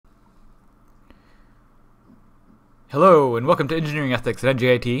Hello, and welcome to Engineering Ethics at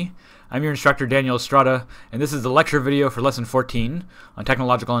NJIT. I'm your instructor, Daniel Estrada, and this is the lecture video for Lesson 14 on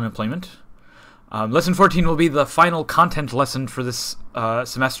technological unemployment. Lesson 14 will be the final content lesson for this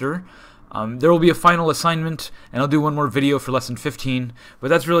semester. There will be a final assignment, and I'll do one more video for Lesson 15, but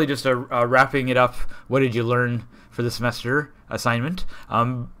that's really just a wrapping it up, what did you learn for the semester assignment.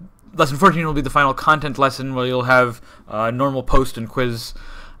 Lesson 14 will be the final content lesson where you'll have normal post and quiz,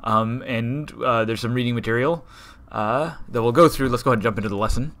 and there's some reading material that we'll go through. Let's go ahead and jump into the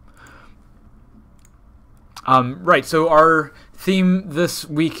lesson. Right, so our theme this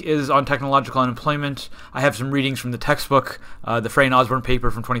week is on technological unemployment. I have some readings from the textbook, the Frey and Osborne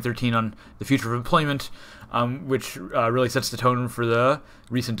paper from 2013 on the future of employment, which really sets the tone for the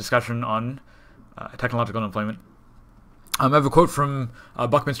recent discussion on technological unemployment. I have a quote from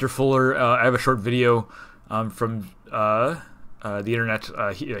Buckminster Fuller. I have a short video from the internet.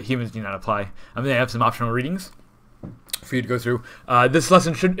 Humans do not apply. I have some optional readings for you to go through. This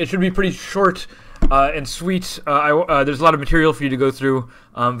lesson should be pretty short and sweet. There's a lot of material for you to go through,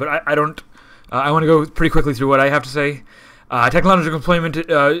 but I want to go pretty quickly through what I have to say. Technological employment,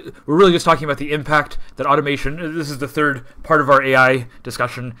 we're really just talking about the impact that automation, this is the third part of our AI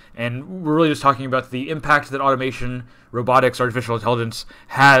discussion, and we're really just talking about the impact that automation, robotics, artificial intelligence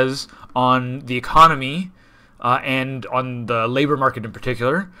has on the economy and on the labor market in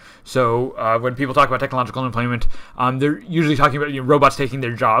particular. So when people talk about technological unemployment, they're usually talking about robots taking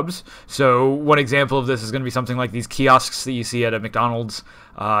their jobs. So one example of this is going to be something like these kiosks that you see at a McDonald's,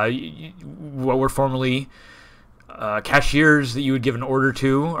 what were formerly cashiers that you would give an order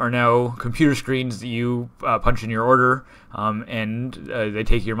to are now computer screens that you punch in your order, and they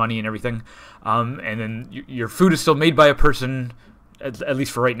take your money and everything. And then your food is still made by a person, at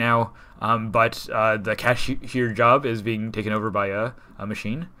least for right now, but the cashier job is being taken over by a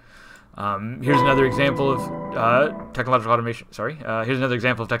machine. Here's another example of technological automation. Here's another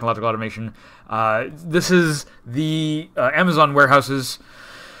example of technological automation. This is the Amazon warehouses.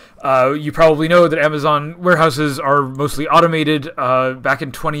 You probably know that Amazon warehouses are mostly automated. Back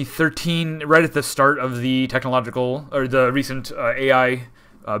in 2013, right at the start of the technological or the recent AI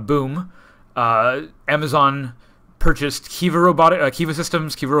boom, Amazon purchased Kiva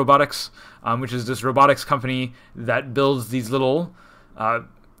Robotics, which is this robotics company that builds these little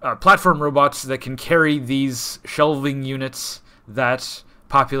platform robots that can carry these shelving units that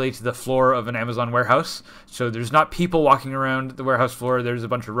populate the floor of an Amazon warehouse. So there's not people walking around the warehouse floor. There's a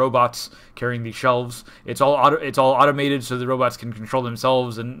bunch of robots carrying these shelves. It's all automated, so the robots can control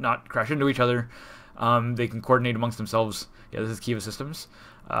themselves and not crash into each other. They can coordinate amongst themselves. Yeah, this is Kiva Systems.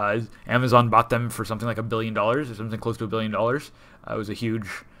 Amazon bought them for something like $1 billion or something close to $1 billion. It was a huge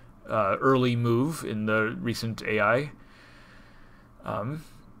early move in the recent AI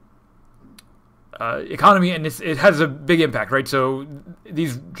economy, and it has a big impact, right? So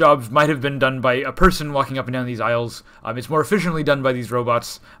these jobs might have been done by a person walking up and down these aisles. It's more efficiently done by these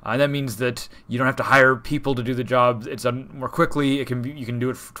robots, and that means that you don't have to hire people to do the job. It's done more quickly. You can do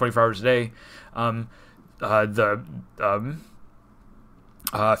it for 24 hours a day.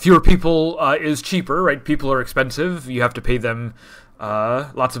 Fewer people is cheaper, right? People are expensive. You have to pay them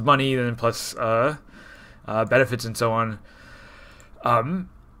lots of money, and then plus benefits and so on.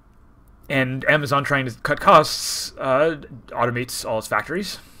 And Amazon, trying to cut costs, automates all its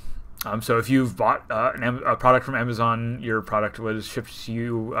factories. So if you've bought a product from Amazon, your product was shipped to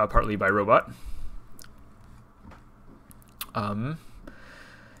you partly by robot.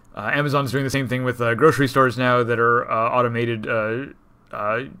 Amazon's doing the same thing with grocery stores now that are automated,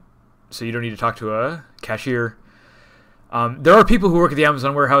 so you don't need to talk to a cashier. There are people who work at the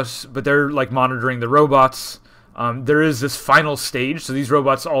Amazon warehouse, but they're like monitoring the robots. There is this final stage, so these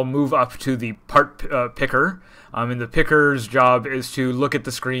robots all move up to the part picker, and the picker's job is to look at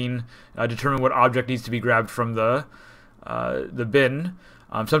the screen, determine what object needs to be grabbed from the bin.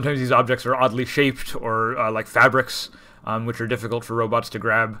 Sometimes these objects are oddly shaped or like fabrics, which are difficult for robots to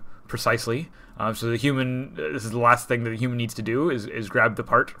grab precisely. So the human, this is the last thing that the human needs to do is grab the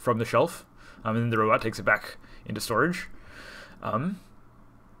part from the shelf, and then the robot takes it back into storage.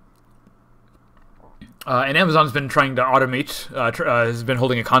 And Amazon's been trying to automate, has been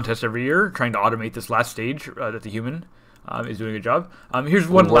holding a contest every year, trying to automate this last stage that the human is doing a job. Here's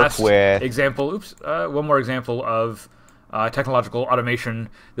one last example. One more example of technological automation.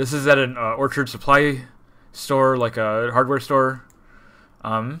 This is at an Orchard Supply store, like a hardware store.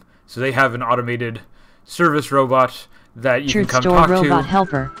 So they have an automated service robot that you can come talk to. Robot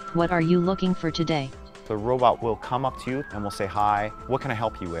helper, what are you looking for today? The robot will come up to you and will say, "Hi, what can I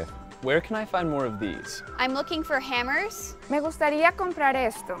help you with?" Where can I find more of these? I'm looking for hammers. Me gustaría comprar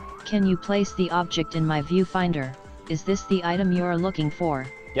esto. Can you place the object in my viewfinder? Is this the item you're looking for?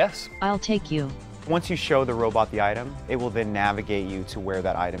 Yes. I'll take you. Once you show the robot the item, it will then navigate you to where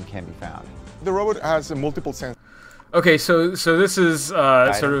that item can be found. The robot has multiple sensors. Okay, so this is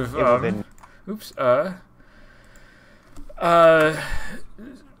sort of It will then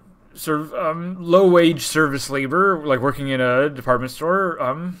low-wage service labor, like working in a department store,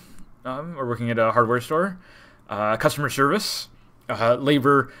 or working at a hardware store, customer service,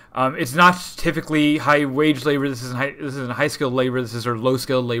 labor. It's not typically high-wage labor. This isn't high-skilled labor. This is sort of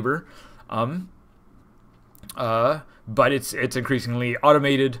low-skilled labor, but it's increasingly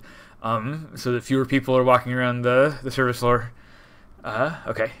automated, so that fewer people are walking around the service floor.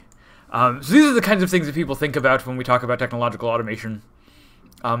 Okay. So these are the kinds of things that people think about when we talk about technological automation.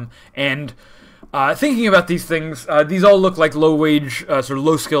 And thinking about these things, these all look like low-wage, sort of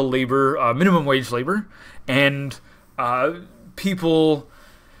low-skill labor, minimum-wage labor, and people.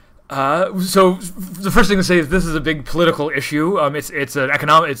 So the first thing to say is this is a big political issue. It's an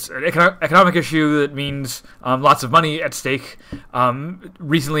economic issue that means lots of money at stake.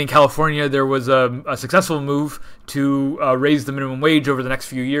 Recently in California, there was a successful move to raise the minimum wage over the next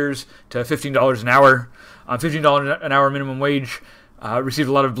few years to $15 an hour. $15 an hour minimum wage received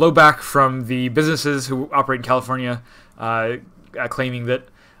a lot of blowback from the businesses who operate in California, claiming that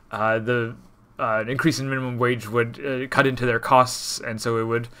an increase in minimum wage would cut into their costs, and so it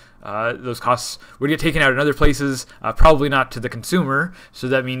would those costs would get taken out in other places, probably not to the consumer. So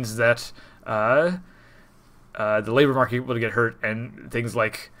that means that the labor market would get hurt, and things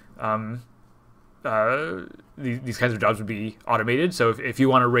like these kinds of jobs would be automated. So if you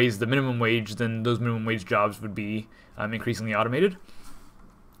want to raise the minimum wage, then those minimum wage jobs would be increasingly automated.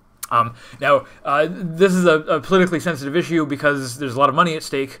 Now, this is a politically sensitive issue because there's a lot of money at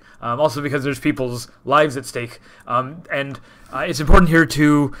stake, also because there's people's lives at stake, and it's important here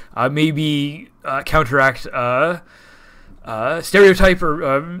to maybe counteract stereotype,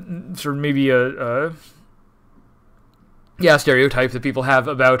 or sort of maybe a stereotype that people have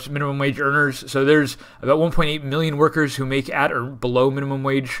about minimum wage earners. So there's about 1.8 million workers who make at or below minimum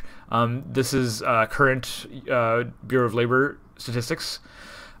wage. This is current Bureau of Labor statistics.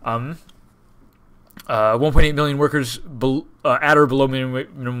 1.8 million workers at or below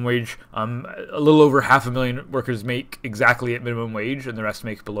minimum wage. A little over 500,000 workers make exactly at minimum wage, and the rest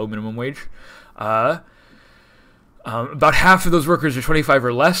make below minimum wage. About half of those workers are 25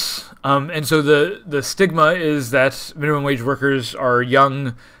 or less, and so the stigma is that minimum wage workers are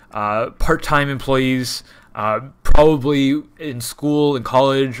young, part-time employees, probably in school, in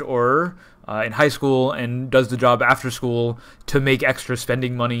college, or in high school, and does the job after school to make extra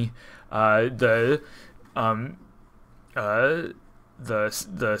spending money. The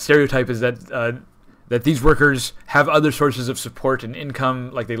stereotype is that these workers have other sources of support and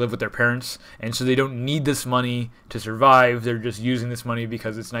income, like they live with their parents, and so they don't need this money to survive. They're just using this money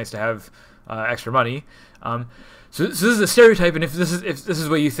because it's nice to have extra money. So this is a stereotype, and if this is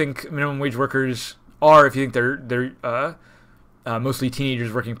what you think minimum wage workers are, if you think they're mostly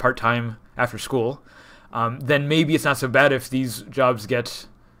teenagers working part-time after school, then maybe it's not so bad if these jobs get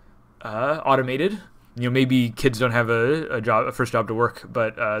automated. You know, maybe kids don't have a first job to work,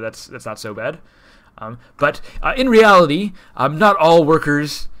 but that's not so bad. But in reality, not all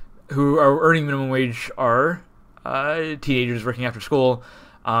workers who are earning minimum wage are teenagers working after school.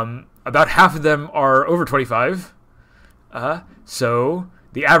 About half of them are over 25. So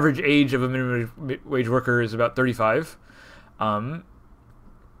the average age of a minimum wage worker is about 35.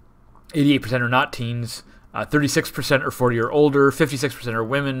 88% are not teens. 36% are 40 or older. 56% are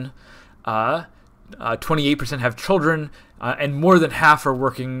women. 28% have children, and more than half are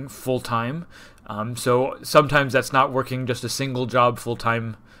working full-time. So sometimes that's not working just a single job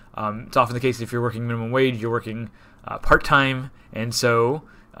full-time. It's often the case if you're working minimum wage, you're working part-time, and so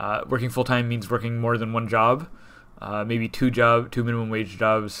working full-time means working more than one job, maybe two minimum wage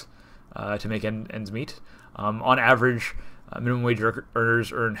jobs to make ends meet. On average, minimum wage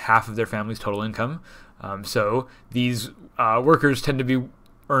earners earn half of their family's total income. So these workers tend to be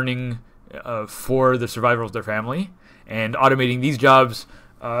earning for the survival of their family, and automating these jobs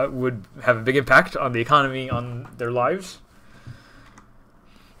would have a big impact on the economy, on their lives.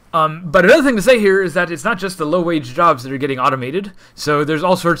 But another thing to say here is that it's not just the low-wage jobs that are getting automated. So there's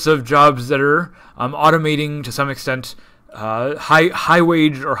all sorts of jobs that are automating to some extent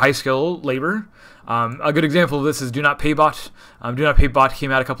high-wage or high-skill labor. A good example of this is Do Not Pay Bot. Do Not Pay Bot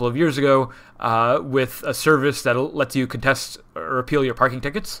came out a couple of years ago with a service that lets you contest or appeal your parking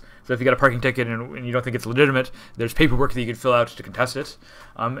tickets. So if you got a parking ticket and you don't think it's legitimate, there's paperwork that you can fill out to contest it.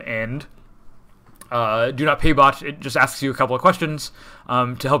 And Do Not Pay Bot, it just asks you a couple of questions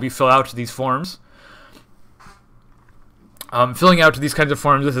to help you fill out these forms. Filling out these kinds of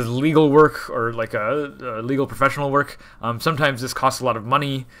forms, this is legal work or like a legal professional work. Sometimes this costs a lot of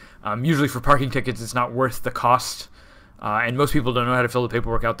money. Usually for parking tickets, it's not worth the cost. And most people don't know how to fill the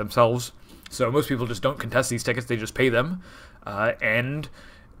paperwork out themselves. So most people just don't contest these tickets, they just pay them. And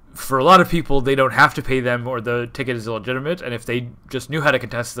for a lot of people, they don't have to pay them or the ticket is illegitimate. And if they just knew how to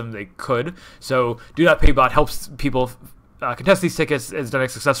contest them, they could. So Do Not Pay Bot helps people contest these tickets. It's done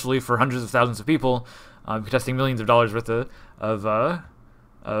it successfully for hundreds of thousands of people. Contesting millions of dollars worth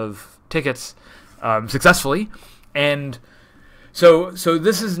of tickets successfully, and so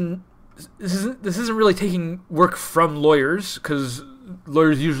this isn't really taking work from lawyers, because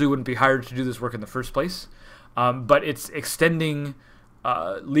lawyers usually wouldn't be hired to do this work in the first place, but it's extending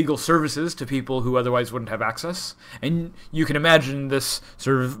legal services to people who otherwise wouldn't have access. And you can imagine this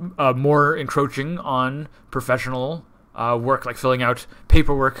sort of more encroaching on professional work, like filling out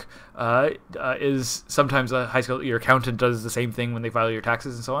paperwork is sometimes a high skill. Your accountant does the same thing when they file your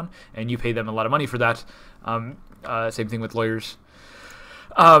taxes and so on, and you pay them a lot of money for that. Same thing with lawyers.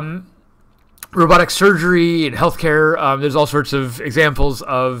 Robotic surgery and healthcare. There's all sorts of examples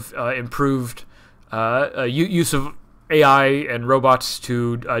of improved use of AI and robots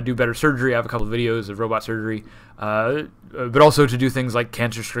to do better surgery. I have a couple of videos of robot surgery, but also to do things like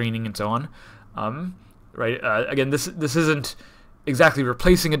cancer screening and so on. Right. Again, this isn't exactly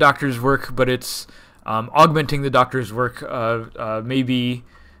replacing a doctor's work, but it's augmenting the doctor's work. Maybe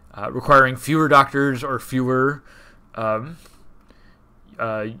requiring fewer doctors or fewer, double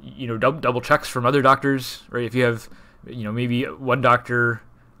checks from other doctors. Right. If you have, maybe one doctor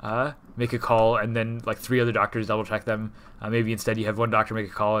make a call and then like 3 other doctors double check them. Maybe instead you have one doctor make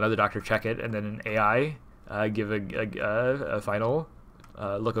a call, another doctor check it, and then an AI give a final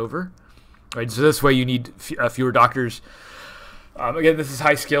look over. Right, so this way you need fewer doctors. Again, this is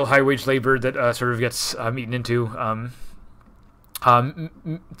high skill, high wage labor that sort of gets eaten into.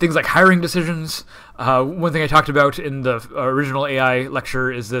 Things like hiring decisions. One thing I talked about in the original AI lecture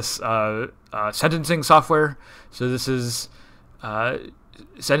is this sentencing software. So this is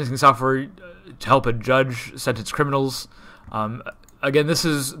sentencing software to help a judge sentence criminals. Again, this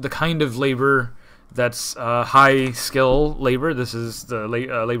is the kind of labor that's high skill labor. This is the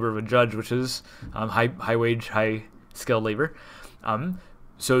labor of a judge, which is high wage, high skill labor.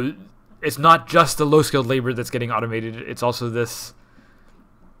 So it's not just the low skilled labor that's getting automated. It's also this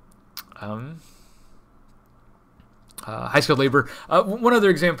high skilled labor. One other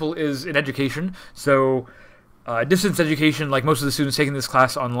example is in education. So distance education, like most of the students taking this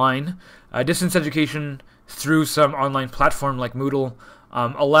class online, distance education through some online platform like Moodle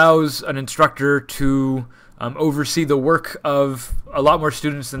allows an instructor to oversee the work of a lot more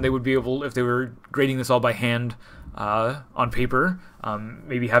students than they would be able if they were grading this all by hand on paper,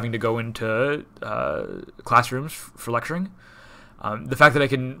 maybe having to go into classrooms for lecturing. The fact that I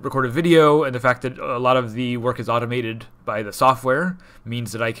can record a video and the fact that a lot of the work is automated by the software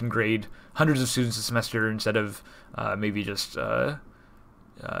means that I can grade hundreds of students a semester instead of maybe just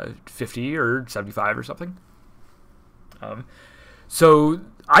 50 or 75 or something. So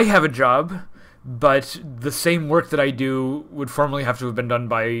I have a job, but the same work that I do would formerly have to have been done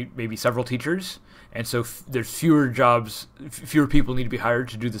by maybe several teachers, and so there's fewer jobs, fewer people need to be hired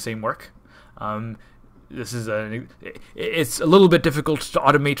to do the same work. It's a little bit difficult to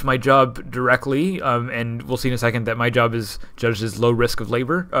automate my job directly, and we'll see in a second that my job is judged as low risk of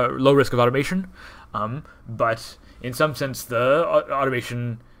labor, low risk of automation. But in some sense, the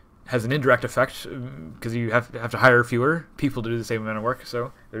automation has an indirect effect because you have to hire fewer people to do the same amount of work.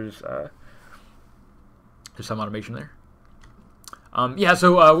 So there's some automation there.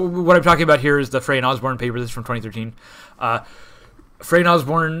 So what I'm talking about here is the Frey and Osborne paper. This is from 2013. Frey and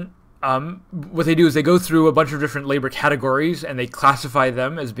Osborne, what they do is they go through a bunch of different labor categories and they classify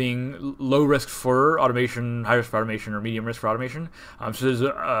them as being low risk for automation, high risk for automation, or medium risk for automation. So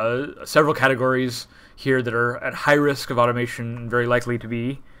there's several categories here that are at high risk of automation and very likely to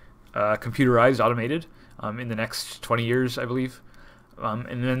be computerized, automated in the next 20 years, I believe.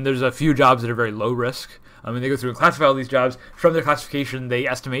 And then there's a few jobs that are very low risk. And they go through and classify all these jobs. From their classification, they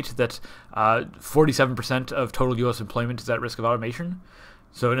estimate that 47% of total U.S. employment is at risk of automation.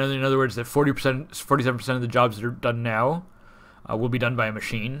 So in other words, that 47% of the jobs that are done now will be done by a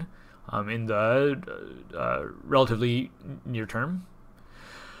machine in the relatively near term.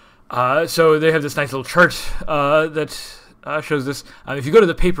 So they have this nice little chart that shows this. If you go to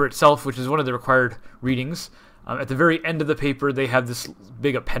the paper itself, which is one of the required readings, at the very end of the paper, they have this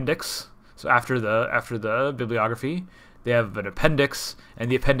big appendix. So after the bibliography, they have an appendix,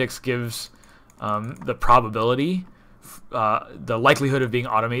 and the appendix gives the probability, the likelihood of being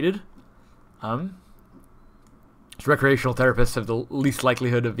automated. So recreational therapists have the least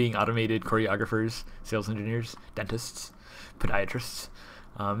likelihood of being automated. Choreographers, sales engineers, dentists, podiatrists.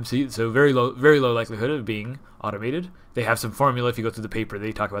 So very low likelihood of being automated. They have some formula. If you go through the paper,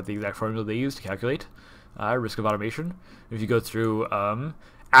 they talk about the exact formula they use to calculate risk of automation. If you go through,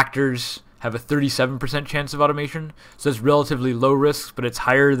 actors have a 37% chance of automation. So it's relatively low risk, but it's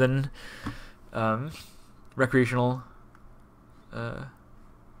higher than recreational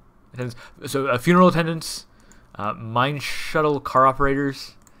attendants. So funeral attendants, mine shuttle car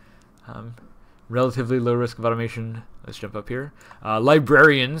operators, relatively low risk of automation. Let's jump up here.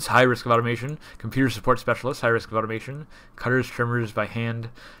 Librarians, high risk of automation. Computer support specialists, high risk of automation. Cutters, trimmers by hand.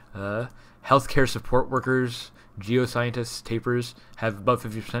 Healthcare support workers, geoscientists, tapers have above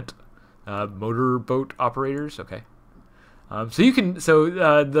 50%. Motorboat operators, okay.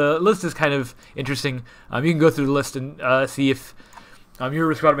 The list is kind of interesting. You can go through the list and see if your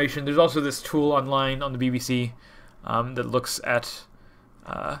risk of automation. There's also this tool online on the BBC that looks at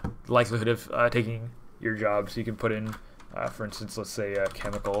the likelihood of taking your job. So you can put in, for instance, let's say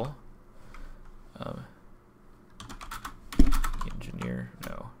chemical engineer.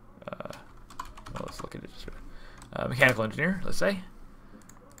 No. Well, let's look at it. Mechanical engineer, let's say.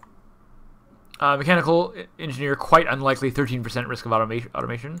 Mechanical engineer, quite unlikely, 13% risk of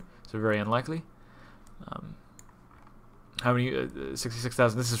automation, so very unlikely. How many?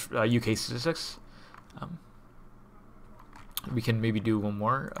 66,000. This is UK statistics. We can maybe do one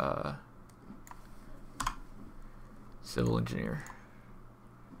more. Civil engineer.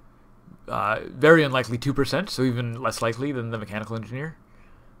 Very unlikely, 2%, so even less likely than the mechanical engineer.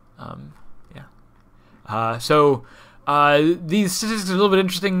 These statistics are a little bit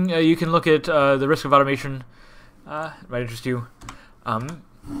interesting. You can look at the risk of automation. It might interest you.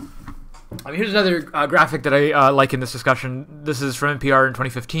 Here's another graphic that I like in this discussion. This is from NPR in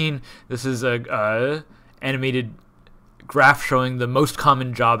 2015. This is a animated graph showing the most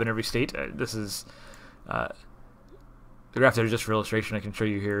common job in every state. This is the graph there is just for illustration. I can show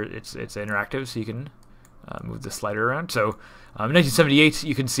you here. It's interactive, so you can move the slider around. So in 1978,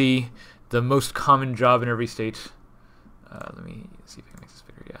 you can see the most common job in every state. Let me see if I can make this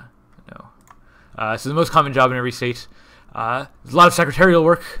bigger. Yeah, no. So the most common job in every state. There's a lot of secretarial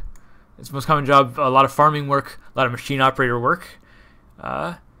work. It's the most common job. A lot of farming work. A lot of machine operator work.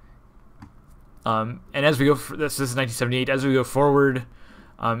 And as we go, this is 1978. As we go forward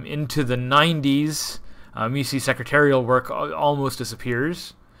into the 90s, you see secretarial work almost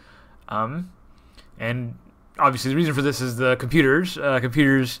disappears. And obviously, the reason for this is the computers.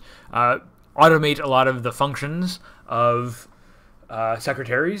 Computers automate a lot of the functions of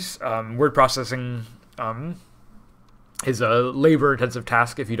secretaries. Word processing is a labor-intensive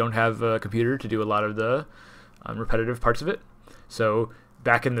task if you don't have a computer to do a lot of the repetitive parts of it. So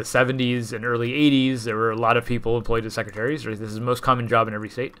back in the 70s and early 80s, there were a lot of people employed as secretaries. This is the most common job in every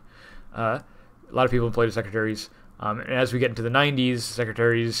state. A lot of people employed as secretaries. And as we get into the 90s,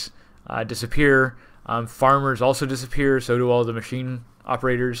 secretaries disappear. Farmers also disappear. So do all the machine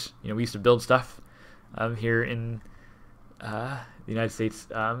operators. We used to build stuff here in the United States.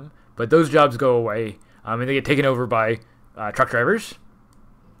 But those jobs go away, and they get taken over by truck drivers.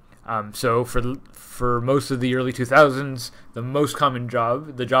 So for most of the early 2000s, the most common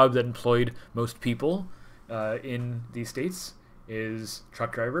job, the job that employed most people in these states, is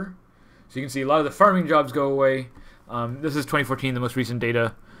truck driver. So you can see a lot of the farming jobs go away. This is 2014, the most recent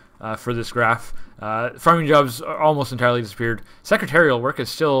data for this graph. Farming jobs are almost entirely disappeared. Secretarial work is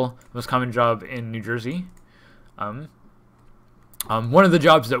still the most common job in New Jersey. One of the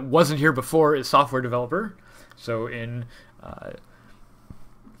jobs that wasn't here before is software developer. So in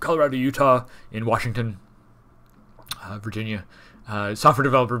Colorado, Utah, in Washington, Virginia, software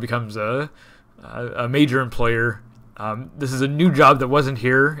developer becomes a major employer. This is a new job that wasn't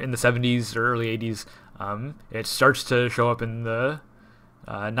here in the 70s or early 80s. It starts to show up in the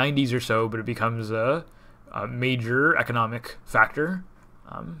 90s or so, but it becomes a major economic factor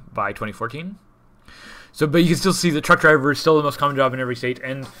by 2014. But you can still see the truck driver is still the most common job in every state.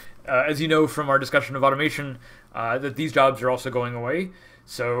 And as you know from our discussion of automation, that these jobs are also going away.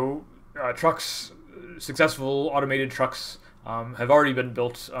 So trucks, successful automated trucks have already been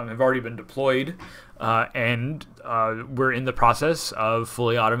built, have already been deployed, and we're in the process of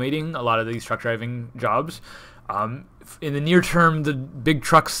fully automating a lot of these truck driving jobs. In the near term, the big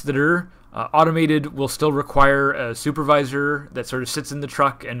trucks that are automated will still require a supervisor that sort of sits in the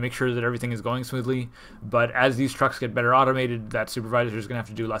truck and makes sure that everything is going smoothly. But as these trucks get better automated, that supervisor is going to have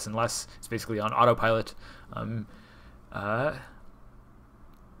to do less and less. It's basically on autopilot.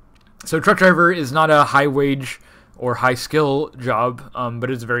 So truck driver is not a high wage or high skill job,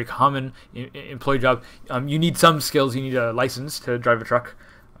 but it's a very common employee job. You need some skills. You need a license to drive a truck,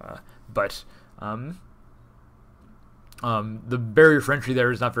 but the barrier for entry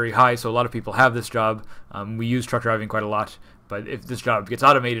there is not very high, so a lot of people have this job. We use truck driving quite a lot, but if this job gets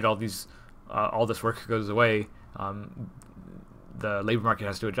automated, all this work goes away. The labor market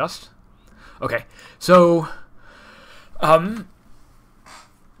has to adjust. Okay, so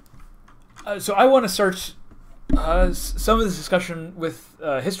so I want to start some of this discussion with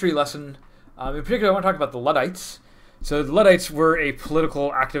a history lesson. In particular, I want to talk about the Luddites. So the Luddites were a political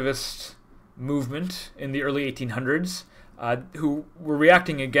activist movement in the early 1800s who were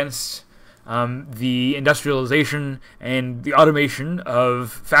reacting against the industrialization and the automation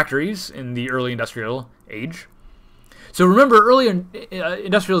of factories in the early industrial age. So remember, early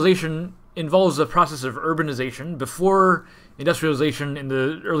industrialization involves a process of urbanization. Before industrialization in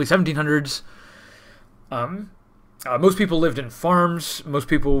the early 1700s, most people lived in farms. It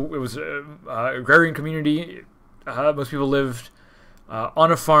was an agrarian community. Most people lived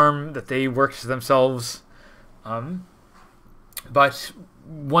on a farm that they worked themselves. But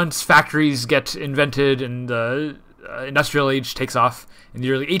once factories get invented and the industrial age takes off in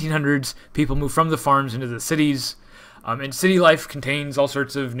the early 1800s, people move from the farms into the cities. And city life contains all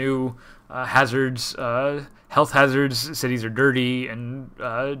sorts of new hazards, health hazards. Cities are dirty and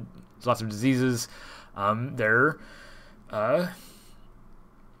there's lots of diseases. They're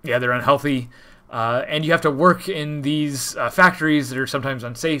unhealthy. And you have to work in these factories that are sometimes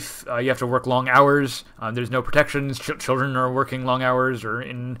unsafe. You have to work long hours. There's no protections. Children are working long hours or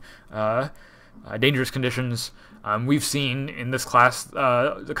in dangerous conditions. We've seen in this class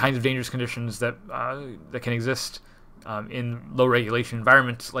the kinds of dangerous conditions that can exist in low regulation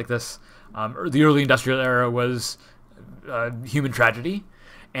environments like this. The early industrial era was human tragedy,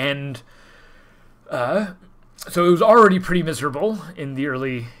 and so it was already pretty miserable in the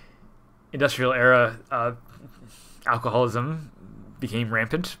early industrial era. Alcoholism became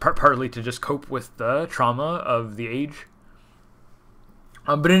rampant, partly to just cope with the trauma of the age.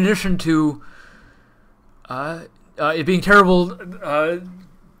 But in addition to it being terrible,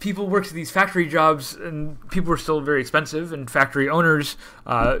 people worked these factory jobs, and people were still very expensive, and factory owners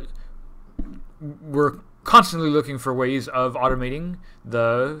were constantly looking for ways of automating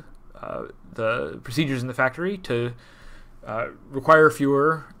the procedures in the factory to require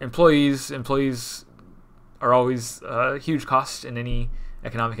fewer employees. Employees are always a huge cost in any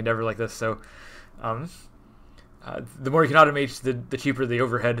economic endeavor like this. So the more you can automate, the cheaper the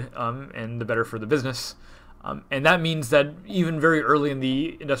overhead, and the better for the business. And that means that even very early in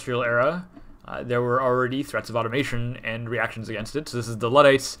the industrial era, there were already threats of automation and reactions against it. So this is the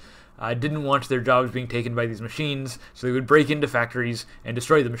Luddites didn't want their jobs being taken by these machines, so they would break into factories and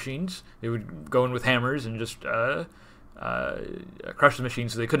destroy the machines. They would go in with hammers and just crush the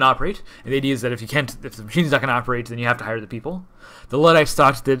machines so they couldn't operate. And the idea is that if the machine's not going to operate, then you have to hire the people. The Luddites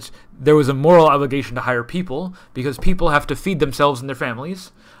thought that there was a moral obligation to hire people because people have to feed themselves and their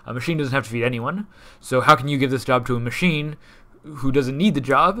families. A machine doesn't have to feed anyone. So how can you give this job to a machine who doesn't need the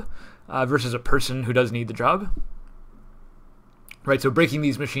job versus a person who does need the job? Right, so breaking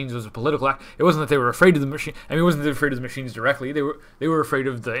these machines was a political act. It wasn't that they were afraid of the machine. I mean, it wasn't that they were afraid of the machines directly. They were afraid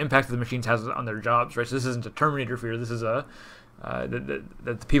of the impact that the machines has on their jobs. Right, so this isn't a Terminator fear. This is that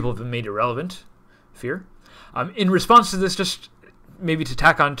the people have been made irrelevant fear. In response to this, just maybe to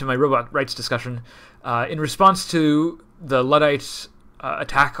tack on to my robot rights discussion, in response to the Luddites'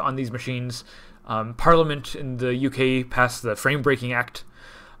 attack on these machines, Parliament in the UK passed the Frame Breaking Act,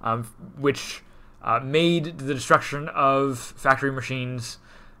 which made the destruction of factory machines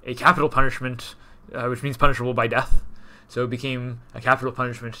a capital punishment, which means punishable by death. So it became a capital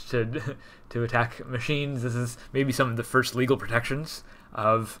punishment to attack machines. This is maybe some of the first legal protections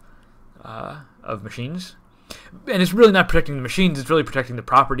of machines. And it's really not protecting the machines, it's really protecting the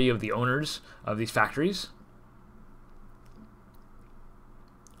property of the owners of these factories.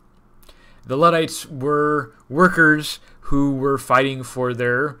 The Luddites were workers who were fighting for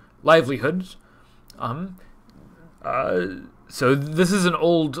their livelihoods. So this is an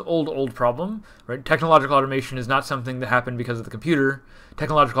old problem, right? Technological automation is not something that happened because of the computer.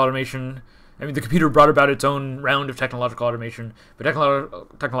 Technological automation, I mean, the computer brought about its own round of technological automation, but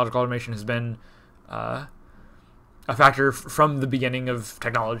technological automation has been a factor from the beginning of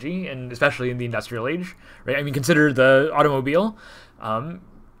technology, and especially in the industrial age, right? I mean, consider the automobile.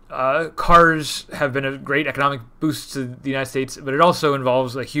 Cars have been a great economic boost to the United States, but it also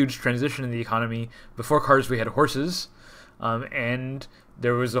involves a huge transition in the economy. Before cars, we had horses. and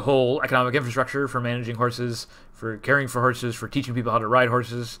there was a whole economic infrastructure for managing horses, for caring for horses, for teaching people how to ride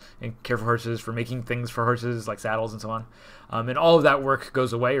horses and care for horses, for making things for horses like saddles and so on. And all of that work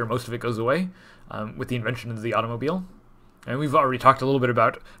goes away, or most of it goes away, with the invention of the automobile. And we've already talked a little bit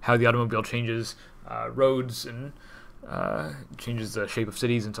about how the automobile changes roads and changes the shape of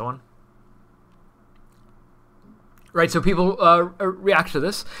cities and so on. Right, so people react to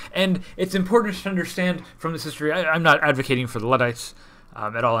this, and it's important to understand from this history. I'm not advocating for the Luddites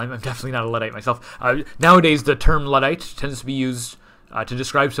at all. I'm definitely not a Luddite myself. Nowadays, the term Luddite tends to be used to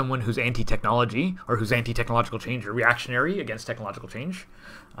describe someone who's anti-technology, or who's anti-technological change, or reactionary against technological change.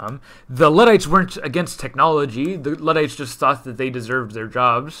 The Luddites weren't against technology. The Luddites just thought that they deserved their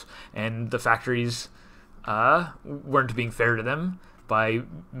jobs, and the factories weren't being fair to them by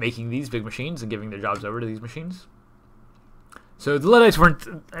making these big machines and giving their jobs over to these machines. So the Luddites weren't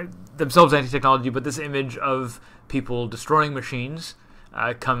themselves anti-technology, but this image of people destroying machines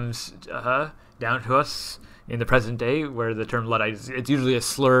comes down to us in the present day, where the term Luddite it's usually a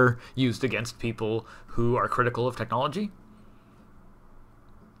slur used against people who are critical of technology.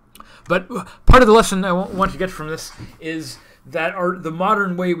 But part of the lesson I want to get from this is that the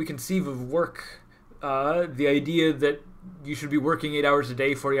modern way we conceive of work, the idea that you should be working 8 hours a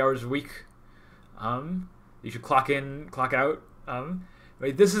day, 40 hours a week, you should clock in, clock out.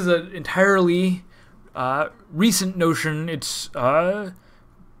 Right, this is an entirely recent notion. It's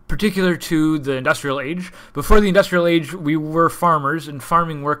particular to the industrial age. Before the industrial age, we were farmers, and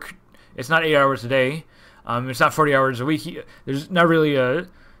farming work, it's not 8 hours a day. It's not 40 hours a week. There's not really a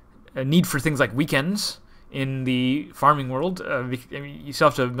need for things like weekends in the farming world. You still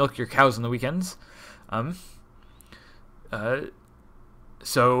have to milk your cows on the weekends.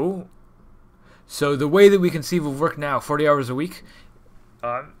 So the way that we conceive of work now, 40 hours a week,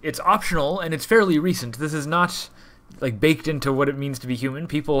 it's optional, and it's fairly recent. This is not like baked into what it means to be human.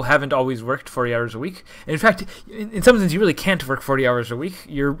 People haven't always worked 40 hours a week. And in fact, in some sense, you really can't work 40 hours a week.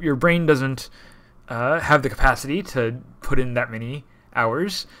 Your brain doesn't have the capacity to put in that many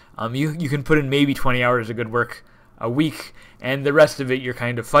hours. You can put in maybe 20 hours of good work a week, and the rest of it you're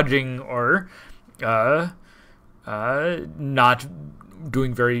kind of fudging or not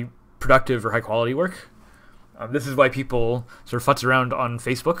doing very productive or high quality work. This is why people sort of futz around on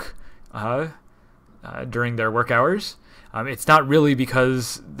Facebook during their work hours. It's not really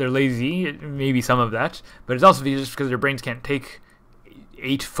because they're lazy, maybe some of that, but it's also just because their brains can't take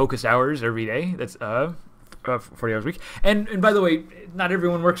 8 focused hours every day. That's 40 hours a week. And by the way, not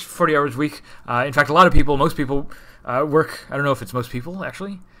everyone works 40 hours a week. In fact, most people work, I don't know if it's most people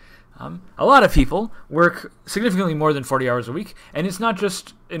actually, a lot of people work significantly more than 40 hours a week, and it's not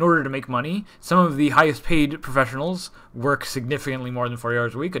just in order to make money. Some of the highest paid professionals work significantly more than 40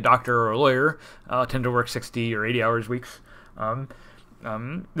 hours a week. A doctor or a lawyer tend to work 60 or 80 hours weeks.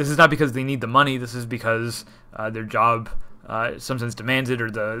 This is not because they need the money. This is because their job in some sense demands it, or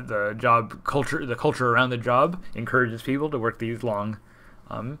the job culture, the culture around the job encourages people to work these long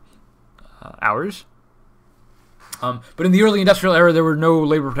hours. But in the early industrial era, there were no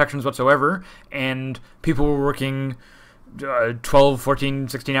labor protections whatsoever, and people were working 12, 14,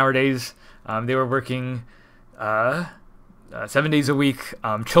 16-hour days. They were working 7 days a week.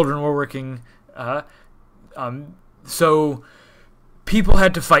 Children were working. So people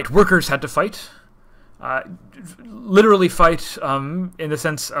had to fight. Workers had to fight. Literally fight in the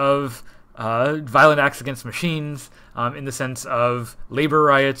sense of violent acts against machines, in the sense of labor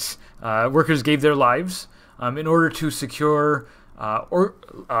riots. Workers gave their lives in order to secure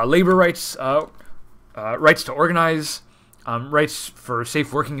labor rights, rights to organize, rights for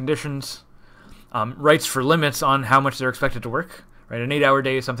safe working conditions, rights for limits on how much they're expected to work. Right, an 8-hour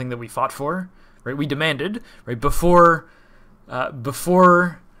day is something that we fought for. Right, we demanded. Right, before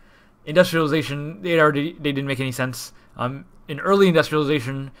industrialization, the 8-hour day didn't make any sense. In early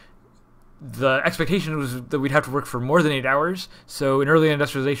industrialization, the expectation was that we'd have to work for more than 8 hours. So in early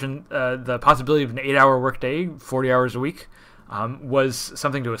industrialization, the possibility of an 8-hour workday, 40 hours a week, was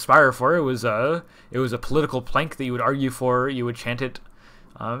something to aspire for. It was a political plank that you would argue for. You would chant it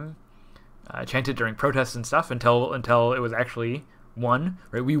during protests and stuff until it was actually won.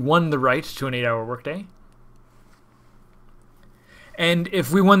 Right, we won the right to an 8-hour workday. And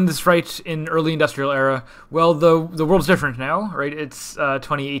if we won this right in early industrial era, well, the world's different now, right? It's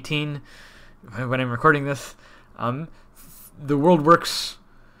 2018 when I'm recording this. The world works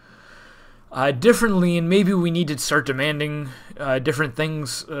differently, and maybe we need to start demanding different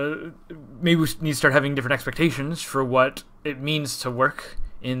things. Maybe we need to start having different expectations for what it means to work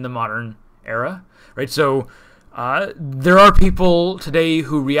in the modern era, right? So there are people today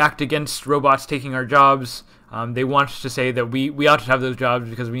who react against robots taking our jobs. They want to say that we ought to have those jobs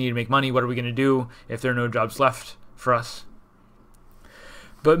because we need to make money. What are we going to do if there are no jobs left for us?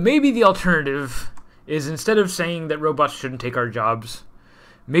 But maybe the alternative is, instead of saying that robots shouldn't take our jobs,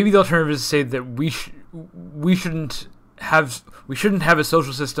 maybe the alternative is to say that we shouldn't have a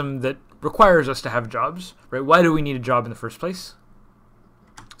social system that requires us to have jobs, right? Why do we need a job in the first place?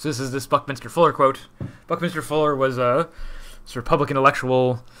 So this is this Buckminster Fuller quote. Buckminster Fuller was a sort of public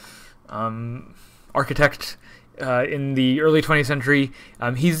intellectual architect in the early 20th century.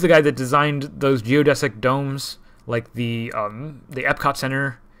 He's the guy that designed those geodesic domes, like the Epcot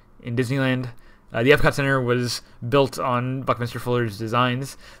Center in Disneyland. The Epcot Center was built on Buckminster Fuller's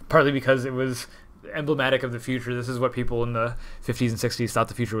designs, partly because it was emblematic of the future. This is what people in the 50s and 60s thought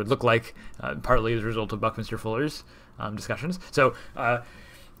the future would look like, partly as a result of Buckminster Fuller's discussions. So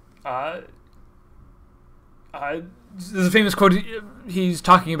there's a famous quote. He's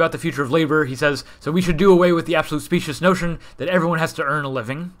talking about the future of labor. He says, "So we should do away with the absolute specious notion that everyone has to earn a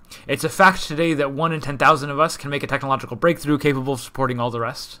living. It's a fact today that 1 in 10,000 of us can make a technological breakthrough capable of supporting all the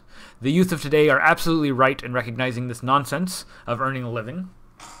rest. The youth of today are absolutely right in recognizing this nonsense of earning a living.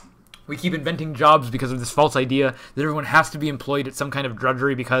 We keep inventing jobs because of this false idea that everyone has to be employed at some kind of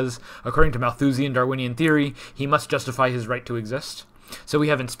drudgery because, according to Malthusian Darwinian theory, he must justify his right to exist. So we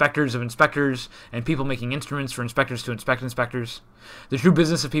have inspectors of inspectors and people making instruments for inspectors to inspect inspectors. The true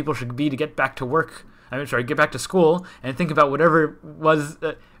business of people should be to get back to school and think about whatever it was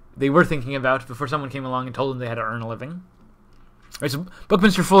that they were thinking about before someone came along and told them they had to earn a living." Right, so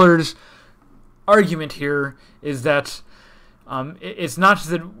Buckminster Fuller's argument here is that it's not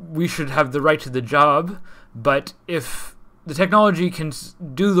that we should have the right to the job, but if the technology can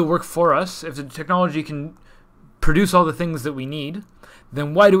do the work for us, if the technology can produce all the things that we need,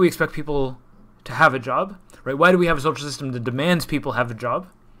 then why do we expect people to have a job? Right? Why do we have a social system that demands people have a job?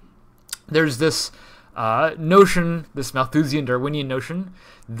 There's this notion, this Malthusian Darwinian notion,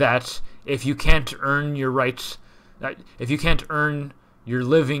 that if you can't earn your right, if you can't earn your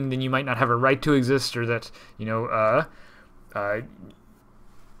living, then you might not have a right to exist, or that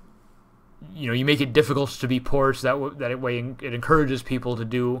you make it difficult to be poor, so that way it encourages people to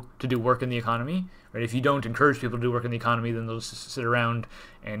do work in the economy. Right? If you don't encourage people to do work in the economy, then they'll just sit around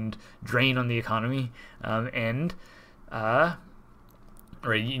and drain on the economy, and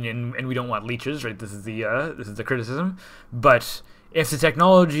we don't want leeches. Right? This is the criticism. But if the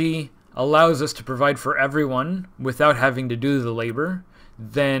technology allows us to provide for everyone without having to do the labor,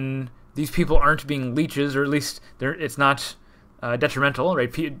 then these people aren't being leeches, or at least it's not detrimental,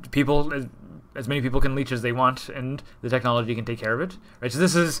 right? People, as many people can leech as they want, and the technology can take care of it, right? So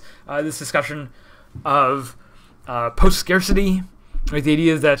this is this discussion of post-scarcity, right? The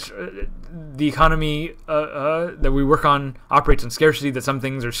idea is that the economy that we work on operates on scarcity, that some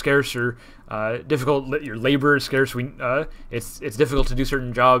things are scarce or difficult. Your labor is scarce. It's difficult to do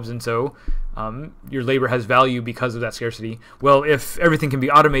certain jobs, and so your labor has value because of that scarcity. Well, if everything can be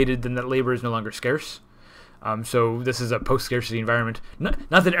automated, then that labor is no longer scarce. So this is a post-scarcity environment. Not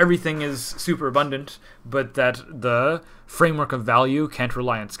that everything is super abundant, but that the framework of value can't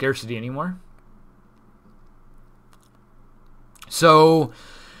rely on scarcity anymore. So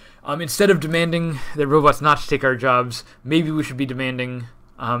instead of demanding that robots not take our jobs, maybe we should be demanding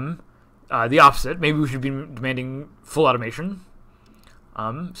the opposite. Maybe we should be demanding full automation.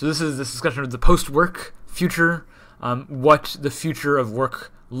 So this is this discussion of the post-work future, what the future of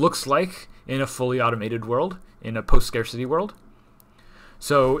work looks like in a fully automated world, in a post-scarcity world.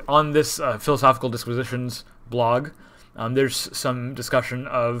 So on this Philosophical Disquisitions blog, there's some discussion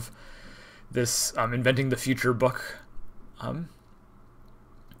of this Inventing the Future book.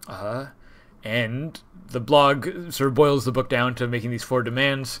 And the blog sort of boils the book down to making these 4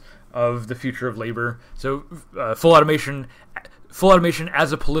 demands of the future of labor. So full automation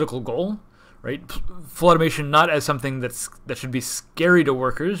as a political goal, right? Full automation not as something that should be scary to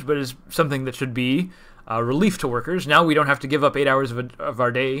workers, but as something that should be relief to workers. Now we don't have to give up 8 hours of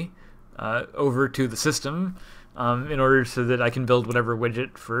our day over to the system in order so that I can build whatever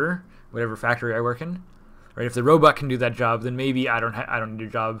widget for whatever factory I work in. Right? If the robot can do that job, then maybe I don't need a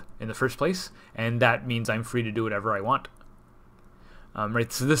job in the first place, and that means I'm free to do whatever I want.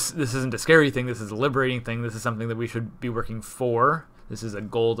 Right? So this isn't a scary thing. This is a liberating thing. This is something that we should be working for. This is a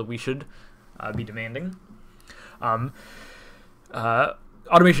goal that we should be demanding.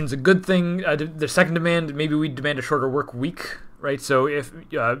 Automation is a good thing. The second demand, maybe we demand a shorter work week. Right? So if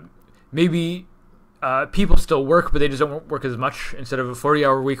maybe people still work, but they just don't work as much. Instead of a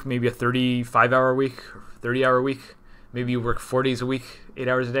 40-hour week, maybe a 35-hour week, 30-hour week. Maybe you work 4 days a week, 8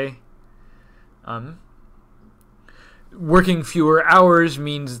 hours a day. Working fewer hours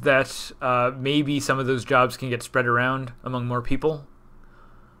means that maybe some of those jobs can get spread around among more people.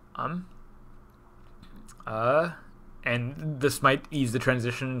 And this might ease the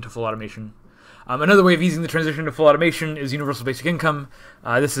transition to full automation. Another way of easing the transition to full automation is universal basic income.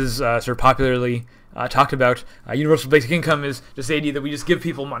 This is sort of popularly talked about. Universal basic income is just the idea that we just give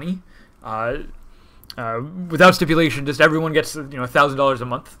people money without stipulation. Just everyone gets $1,000 a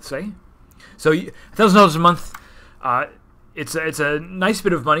month, say. So $1,000 a month. It's a nice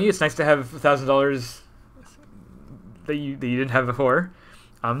bit of money. It's nice to have $1,000 that you didn't have before.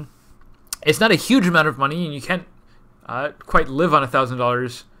 It's not a huge amount of money, and you can't quite live on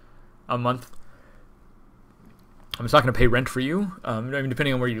 $1,000 a month. It's not going to pay rent for you.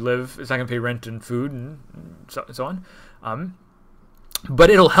 Depending on where you live, it's not going to pay rent and food and so on. But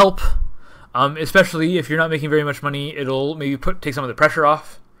it'll help, especially if you're not making very much money. It'll maybe take some of the pressure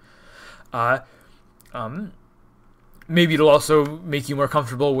off. Maybe it'll also make you more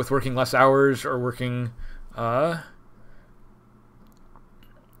comfortable with working less hours or working or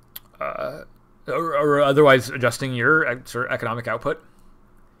otherwise adjusting your sort of economic output.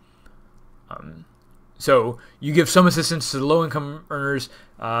 So you give some assistance to the low-income earners.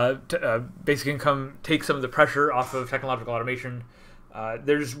 Basic income takes some of the pressure off of technological automation.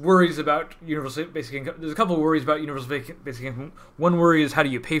 There's worries about universal basic income. There's a couple of worries about universal basic income. One worry is, how do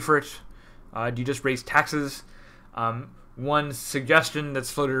you pay for it? Do you just raise taxes? One suggestion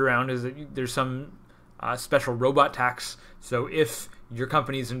that's floated around is that there's some special robot tax. So if your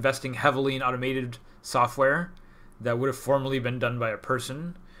company is investing heavily in automated software that would have formerly been done by a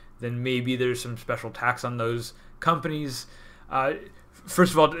person, then maybe there's some special tax on those companies.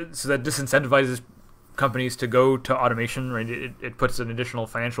 First of all, so that disincentivizes companies to go to automation, right? It puts an additional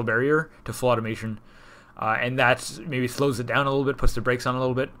financial barrier to full automation, and that maybe slows it down a little bit, puts the brakes on a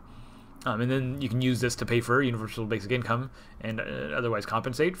little bit. And then you can use this to pay for universal basic income and otherwise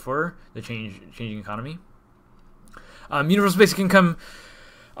compensate for the changing economy. Universal basic income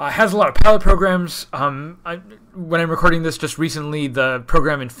has a lot of pilot programs. When I'm recording this, just recently, the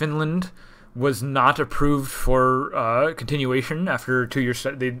program in Finland was not approved for continuation after 2 years.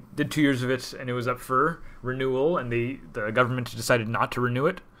 They did 2 years of it, and it was up for renewal, and the government decided not to renew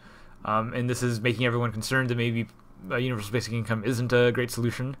it. And this is making everyone concerned that maybe universal basic income isn't a great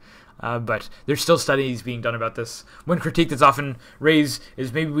solution. But there's still studies being done about this. One critique that's often raised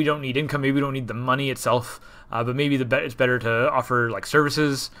is maybe we don't need income, maybe we don't need the money itself, but maybe it's better to offer like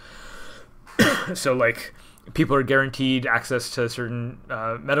services. So like people are guaranteed access to certain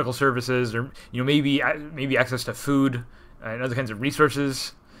medical services, or maybe access to food and other kinds of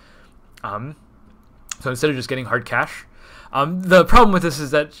resources. So instead of just getting hard cash, the problem with this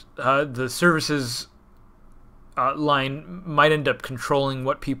is that the services line might end up controlling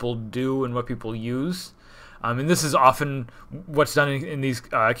what people do and what people use. And this is often what's done in these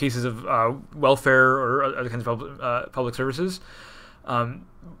cases of welfare or other kinds of public services.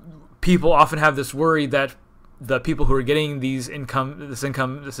 People often have this worry that the people who are getting this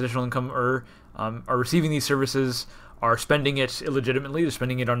additional income, are receiving these services, are spending it illegitimately. They're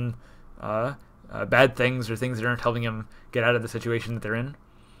spending it on bad things or things that aren't helping them get out of the situation that they're in.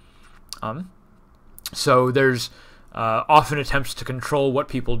 So there's often attempts to control what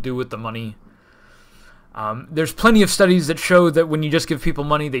people do with the money. There's plenty of studies that show that when you just give people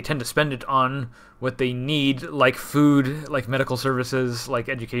money, they tend to spend it on what they need, like food, like medical services, like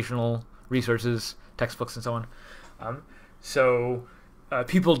educational resources, textbooks, and so on. So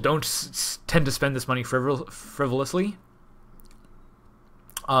people don't tend to spend this money frivolously.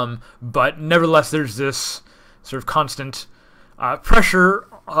 But nevertheless, there's this sort of constant pressure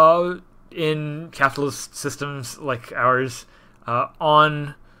in capitalist systems like ours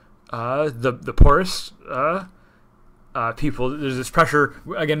on the poorest people. There's this pressure.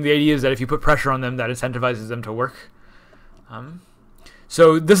 Again, the idea is that if you put pressure on them, that incentivizes them to work.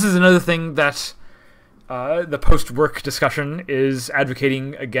 So this is another thing that the post-work discussion is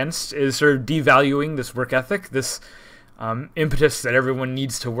advocating against, is sort of devaluing this work ethic, this impetus that everyone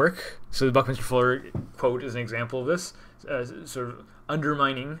needs to work. So the Buckminster Fuller quote is an example of this, sort of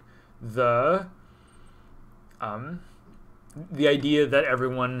undermining the idea that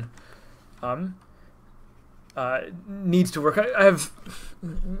everyone needs to work. I have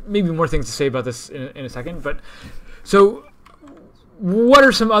maybe more things to say about this in a second, but so what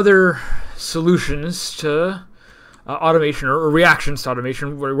are some other solutions to automation or reactions to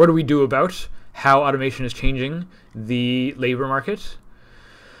automation? What do we do about how automation is changing the labor market?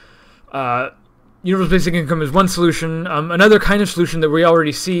 Universal basic income is one solution. Another kind of solution that we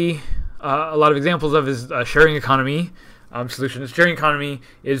already see a lot of examples of is sharing economy solutions. Sharing economy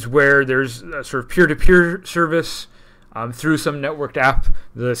is where there's a sort of peer-to-peer service through some networked app.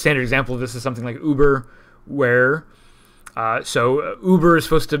 The standard example of this is something like Uber, where Uber is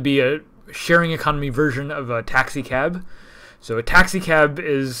supposed to be a sharing economy version of a taxi cab. So a taxi cab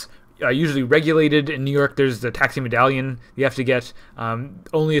is usually regulated. In New York, there's the taxi medallion you have to get.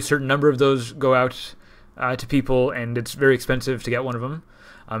 Only a certain number of those go out to people, and it's very expensive to get one of them.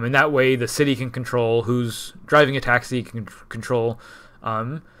 And that way, the city can control who's driving a taxi, can control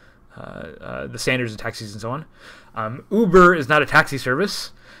the standards of taxis and so on. Uber is not a taxi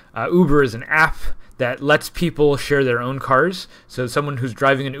service. Uber is an app that lets people share their own cars. So someone who's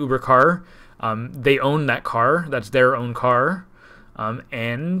driving an Uber car, they own that car. That's their own car.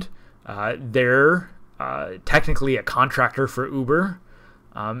 And they're technically a contractor for Uber.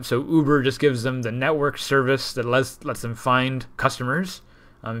 So Uber just gives them the network service that lets them find customers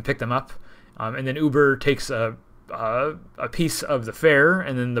and pick them up. And then Uber takes a piece of the fare,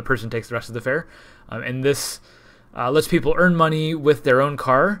 and then the person takes the rest of the fare. And this lets people earn money with their own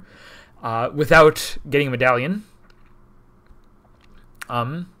car without getting a medallion.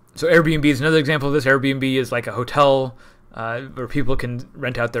 So Airbnb is another example of this. Airbnb is like a hotel where people can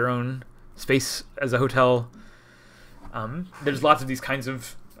rent out their own space as a hotel. There's lots of these kinds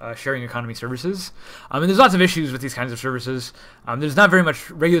of sharing economy services. And there's lots of issues with these kinds of services. There's not very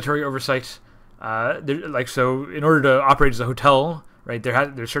much regulatory oversight. So in order to operate as a hotel, right,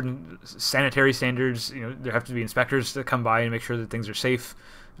 there's certain sanitary standards. There have to be inspectors that come by and make sure that things are safe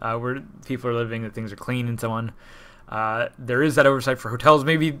where people are living, that things are clean, and so on. There is that oversight for hotels.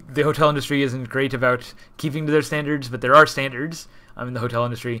 Maybe the hotel industry isn't great about keeping to their standards, but there are standards in the hotel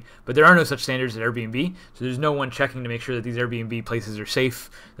industry. But there are no such standards at Airbnb, so there's no one checking to make sure that these Airbnb places are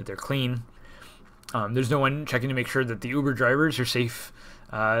safe, that they're clean. There's no one checking to make sure that the Uber drivers are safe.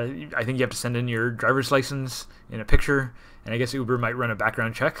 I think you have to send in your driver's license in a picture, and I guess Uber might run a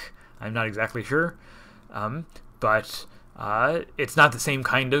background check. I'm not exactly sure. But it's not the same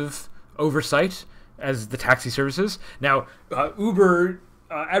kind of oversight as the taxi services. Now, Uber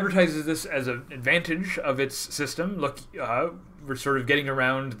advertises this as an advantage of its system. Look, we're sort of getting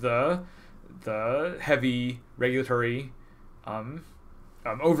around the heavy regulatory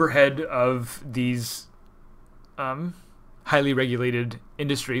overhead of these highly regulated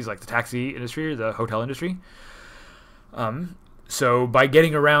industries like the taxi industry or the hotel industry. So by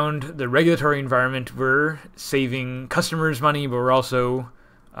getting around the regulatory environment, we're saving customers money, but we're also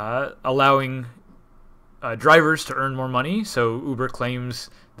allowing drivers to earn more money. So Uber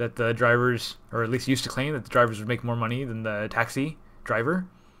claims that the drivers, or at least used to claim that the drivers would make more money than the taxi driver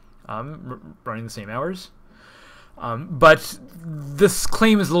running the same hours. But this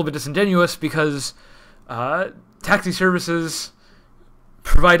claim is a little bit disingenuous because taxi services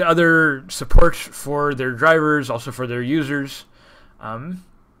provide other support for their drivers, also for their users.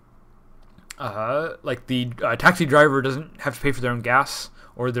 Like the taxi driver doesn't have to pay for their own gas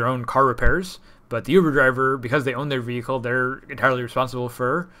or their own car repairs, but the Uber driver, because they own their vehicle, they're entirely responsible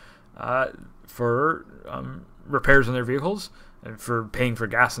for repairs on their vehicles and for paying for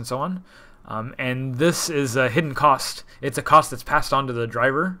gas and so on. And this is a hidden cost. It's a cost that's passed on to the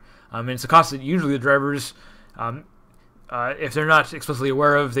driver, and it's a cost that usually the drivers, if they're not explicitly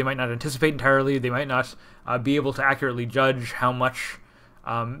aware of, they might not anticipate entirely. They might not be able to accurately judge how much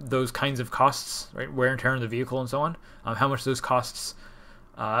those kinds of costs, right, wear and tear on the vehicle and so on, how much those costs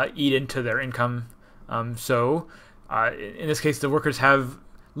eat into their income. So in this case, the workers have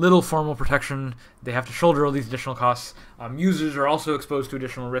little formal protection. They have to shoulder all these additional costs. Users are also exposed to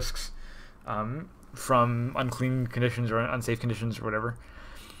additional risks from unclean conditions or unsafe conditions or whatever.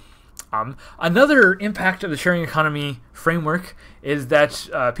 Another impact of the sharing economy framework is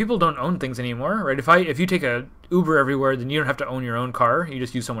that people don't own things anymore, right? If you take a Uber everywhere, then you don't have to own your own car. You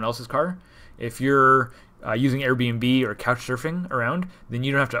just use someone else's car. If you're using Airbnb or couch surfing around, then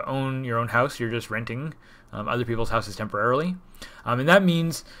you don't have to own your own house. You're just renting other people's houses temporarily. And that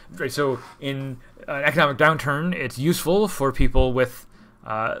means, right, so in an economic downturn, it's useful for people with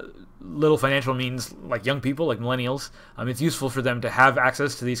little financial means, like young people, like millennials. It's useful for them to have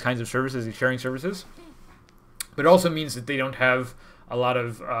access to these kinds of services, these sharing services. But it also means that they don't have a lot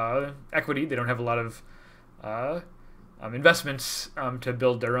of equity. They don't have a lot of investments to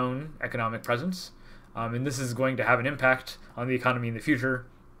build their own economic presence. And this is going to have an impact on the economy in the future.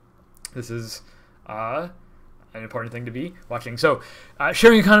 This is an important thing to be watching. So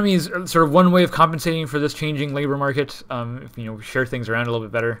sharing economy is sort of one way of compensating for this changing labor market. If we share things around a little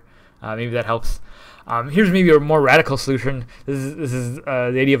bit better, maybe that helps. Here's maybe a more radical solution. This is the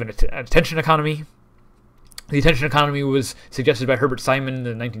idea of an attention economy. The attention economy was suggested by Herbert Simon in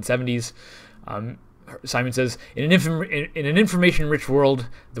the 1970s. Simon says, in an information-rich world,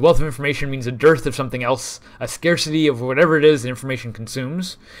 the wealth of information means a dearth of something else, a scarcity of whatever it is that information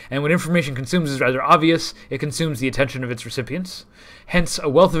consumes. And what information consumes is rather obvious. It consumes the attention of its recipients. Hence, a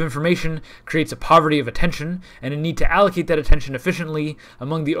wealth of information creates a poverty of attention and a need to allocate that attention efficiently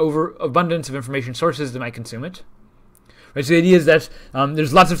among the overabundance of information sources that might consume it. Right, so the idea is that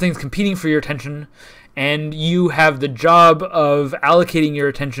there's lots of things competing for your attention, and you have the job of allocating your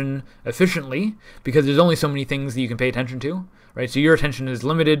attention efficiently because there's only so many things that you can pay attention to, right? So your attention is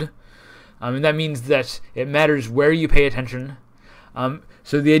limited, and that means that it matters where you pay attention.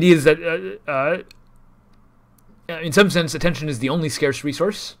 So the idea is that, in some sense, attention is the only scarce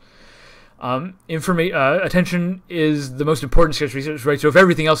resource. Attention is the most important scarce resource, right? So if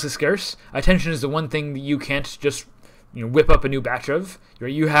everything else is scarce, attention is the one thing that you can't just whip up a new batch of.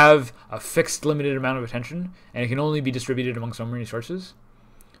 Right? You have a fixed, limited amount of attention, and it can only be distributed among so many sources.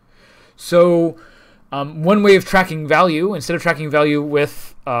 So one way of tracking value, instead of tracking value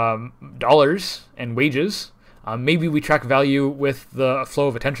with dollars and wages, maybe we track value with the flow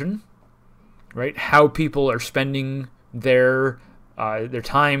of attention, right? How people are spending their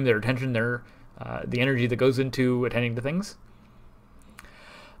time, their attention, the energy that goes into attending to things.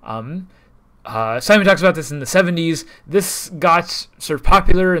 Simon talks about this in the 70s. This got sort of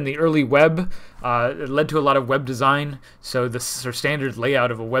popular in the early web. It led to a lot of web design. So this sort of standard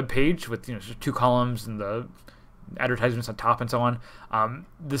layout of a web page with sort of 2 columns and the advertisements on top and so on.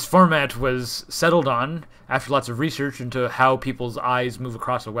 This format was settled on after lots of research into how people's eyes move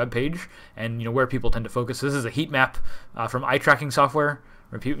across a web page and where people tend to focus. So this is a heat map from eye tracking software,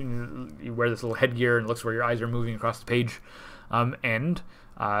 where you wear this little headgear and it looks where your eyes are moving across the page.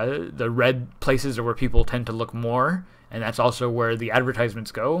 The red places are where people tend to look more, and that's also where the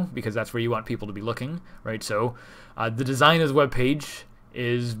advertisements go, because that's where you want people to be looking, right? So the design of the web page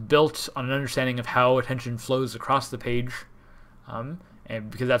is built on an understanding of how attention flows across the page, and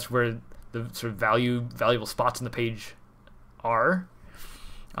because that's where the sort of valuable spots in the page are.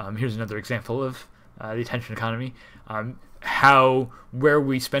 Here's another example of the attention economy. How where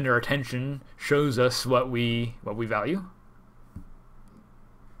we spend our attention shows us what we value.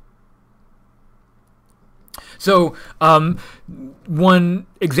 So one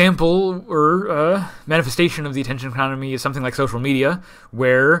example or manifestation of the attention economy is something like social media,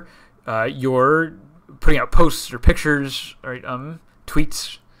 where you're putting out posts or pictures, right,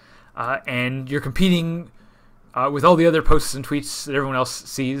 tweets, and you're competing with all the other posts and tweets that everyone else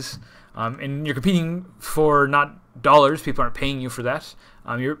sees, and you're competing for not dollars. People aren't paying you for that.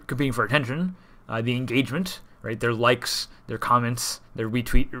 You're competing for attention, the engagement, right? Their likes, their comments, their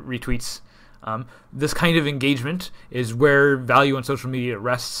retweets. This kind of engagement is where value on social media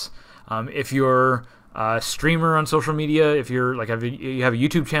rests. If you're a streamer on social media, if you're you have a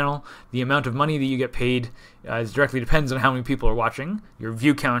YouTube channel, the amount of money that you get paid directly depends on how many people are watching, your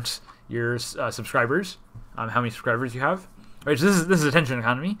view count, your subscribers, how many subscribers you have. Right, so this is attention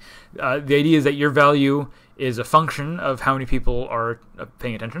economy. The idea is that your value is a function of how many people are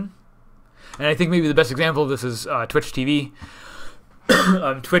paying attention. And I think maybe the best example of this is Twitch TV.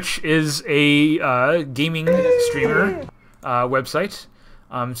 Twitch is a gaming streamer website.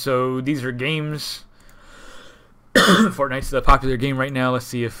 So these are games. Fortnite's the popular game right now. Let's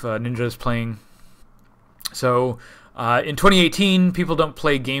see if Ninja is playing. So in 2018, people don't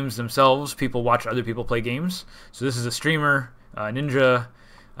play games themselves. People watch other people play games. So this is a streamer, Ninja.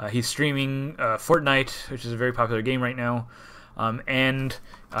 He's streaming Fortnite, which is a very popular game right now. And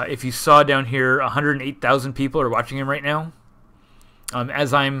if you saw down here, 108,000 people are watching him right now.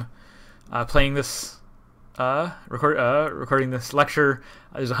 As I'm playing this, recording this lecture,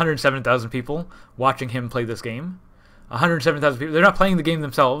 there's 107,000 people watching him play this game. 107,000 people. They're not playing the game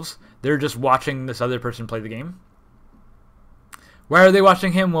themselves. They're just watching this other person play the game. Why are they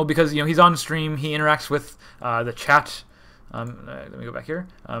watching him? Well, because he's on stream. He interacts with the chat. Let me go back here.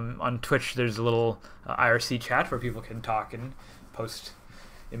 On Twitch, there's a little IRC chat where people can talk and post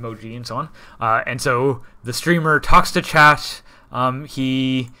emoji and so on. And so the streamer talks to chat.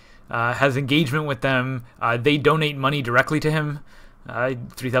 He has engagement with them. They donate money directly to him.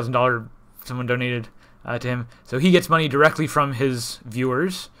 $3,000 someone donated to him. So he gets money directly from his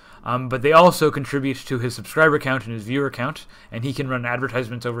viewers. But they also contribute to his subscriber count and his viewer count. And he can run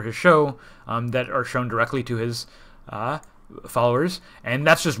advertisements over his show that are shown directly to his followers. And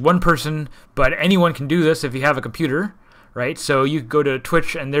that's just one person, but anyone can do this if you have a computer, right? So you go to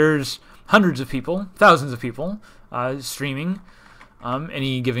Twitch and there's hundreds of people, thousands of people streaming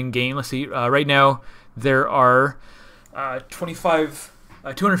any given game. Let's see, right now there are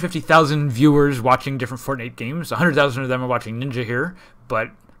 250,000 viewers watching different Fortnite games. 100,000 of them are watching Ninja here,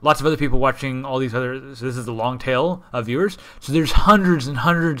 but lots of other people watching all these other. So this is the long tail of viewers. So there's hundreds and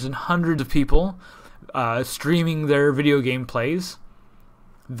hundreds and hundreds of people streaming their video game plays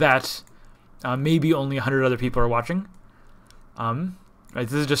that maybe only 100 other people are watching. Right,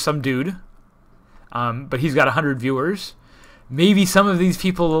 this is just some dude, but he's got 100 viewers. Maybe some of these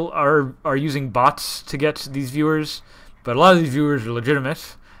people are using bots to get these viewers, but a lot of these viewers are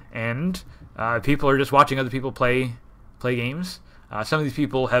legitimate, and people are just watching other people play games. Some of these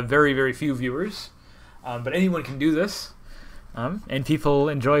people have very, very few viewers, but anyone can do this, and people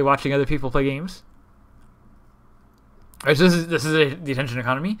enjoy watching other people play games. Right, so this is the attention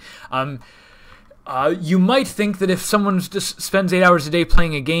economy. You might think that if someone just spends 8 hours a day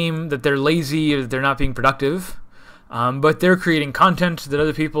playing a game, that they're lazy or that they're not being productive, but they're creating content that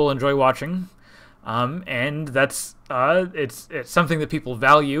other people enjoy watching, and that's it's something that people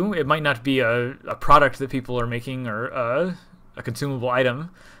value. It might not be a product that people are making or a consumable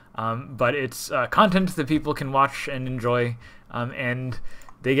item, but it's content that people can watch and enjoy, and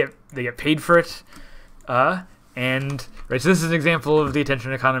they get paid for it. And right, so this is an example of the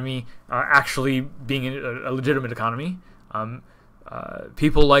attention economy actually being a legitimate economy.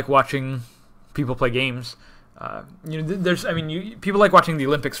 People like watching people play games. People like watching the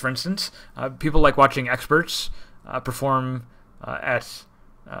Olympics, for instance. People like watching experts perform at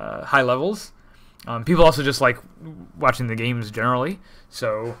high levels. People also just like watching the games generally.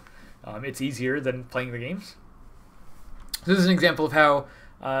 So it's easier than playing the games. So this is an example of how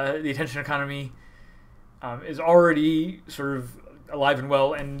the attention economy is already sort of alive and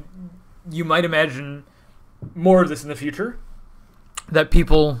well, and you might imagine more of this in the future, that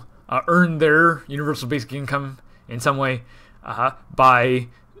people earn their universal basic income in some way by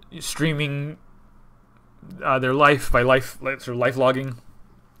streaming their life, by life logging,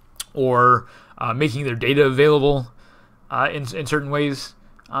 or making their data available in certain ways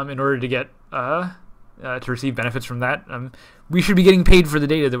in order to get to receive benefits from that. We should be getting paid for the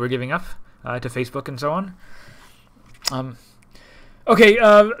data that we're giving up to Facebook and so on. Okay,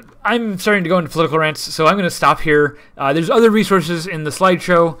 I'm starting to go into political rants, so I'm going to stop here. There's other resources in the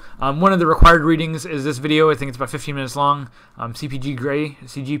slideshow. One of the required readings is this video. I think it's about 15 minutes long. CGP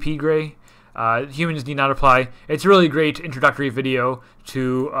Gray. Humans Need Not Apply. It's a really great introductory video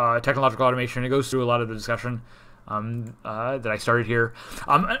to technological automation. It goes through a lot of the discussion that I started here.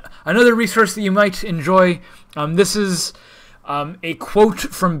 Another resource that you might enjoy, this is a quote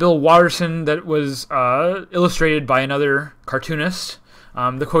from Bill Watterson that was illustrated by another cartoonist.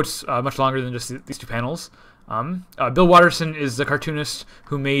 The quote's much longer than just these two panels. Bill Watterson is the cartoonist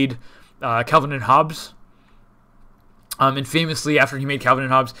who made Calvin and Hobbes. And famously, after he made Calvin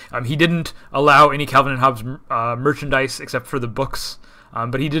and Hobbes, he didn't allow any Calvin and Hobbes merchandise except for the books.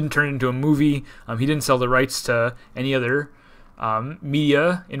 But he didn't turn it into a movie. He didn't sell the rights to any other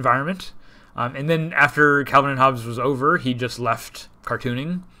media environment. And then after Calvin and Hobbes was over, he just left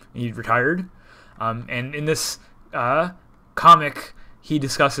cartooning. He retired. And in this comic, he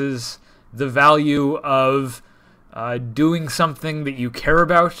discusses the value of doing something that you care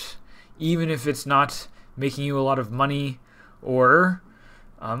about, even if it's not making you a lot of money or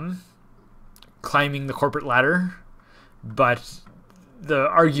climbing the corporate ladder. But the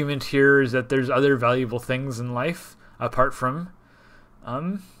argument here is that there's other valuable things in life apart from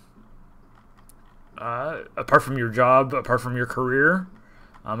your job, apart from your career,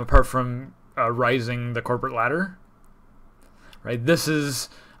 apart from rising the corporate ladder. Right. This is,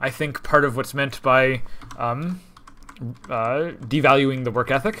 I think, part of what's meant by devaluing the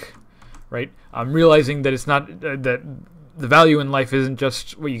work ethic. Right. Realizing that it's not that the value in life isn't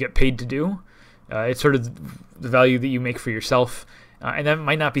just what you get paid to do. It's sort of the value that you make for yourself, and that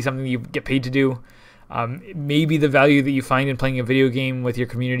might not be something you get paid to do. Maybe the value that you find in playing a video game with your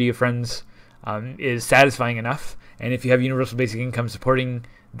community of friends is satisfying enough, and if you have universal basic income supporting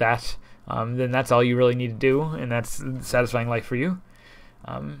that, then that's all you really need to do, and that's satisfying life for you,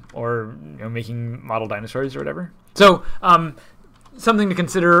 or making model dinosaurs or whatever. So something to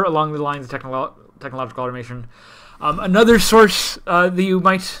consider along the lines of technological automation. Another source that you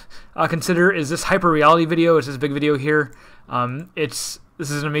might consider is this hyper reality video. It's this big video here. This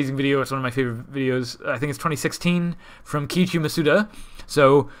is an amazing video. It's one of my favorite videos. I think it's 2016 from Kiichi Masuda.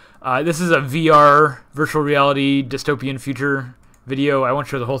 So this is a VR virtual reality dystopian future video. I won't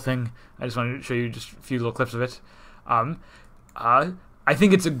show the whole thing. I just wanted to show you just a few little clips of it. I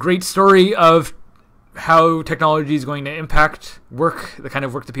think it's a great story of how technology is going to impact work, the kind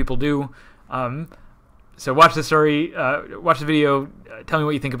of work that people do. So watch the story, watch the video, tell me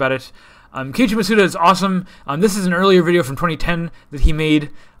what you think about it. Keiichi Matsuda is awesome. This is an earlier video from 2010 that he made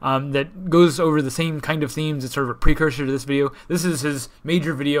that goes over the same kind of themes. It's sort of a precursor to this video. This is his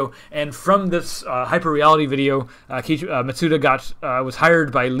major video, and from this hyper-reality video, Keiichi Matsuda was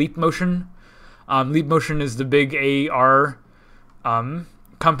hired by Leap Motion. Leap Motion is the big AR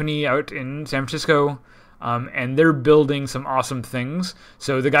company out in San Francisco, and they're building some awesome things.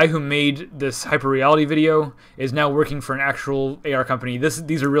 So the guy who made this hyper-reality video is now working for an actual AR company.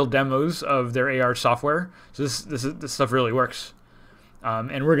 These are real demos of their AR software. So this stuff really works.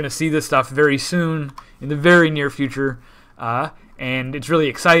 And we're going to see this stuff very soon, in the very near future. And it's really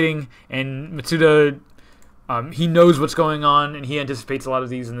exciting. And Matsuda, he knows what's going on, and he anticipates a lot of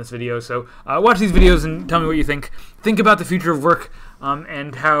these in this video. So watch these videos and tell me what you think. Think about the future of work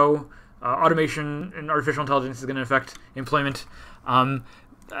and how automation and artificial intelligence is going to affect employment.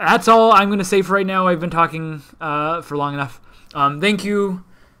 That's all I'm going to say for right now. I've been talking for long enough. Thank you,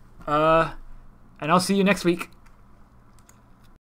 and I'll see you next week.